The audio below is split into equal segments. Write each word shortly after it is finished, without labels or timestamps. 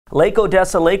Lake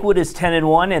Odessa Lakewood is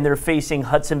 10-1, and they're facing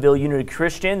Hudsonville Unity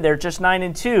Christian. They're just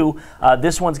 9-2.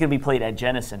 This one's going to be played at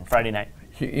Jenison Friday night.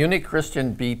 Unity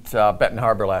Christian beat Benton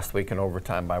Harbor last week in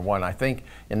overtime by 1. I think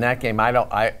in that game,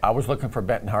 I was looking for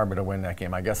Benton Harbor to win that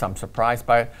game. I guess I'm surprised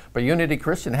by it. But Unity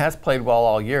Christian has played well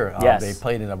all year. Yes. They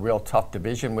played in a real tough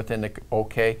division within the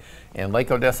OK. And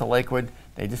Lake Odessa Lakewood,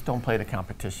 they just don't play the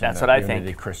competition That's that what I Unity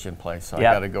think. Christian plays. So Yep.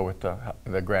 I got to go with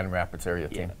the Grand Rapids area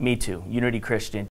team. Me too. Unity Christian.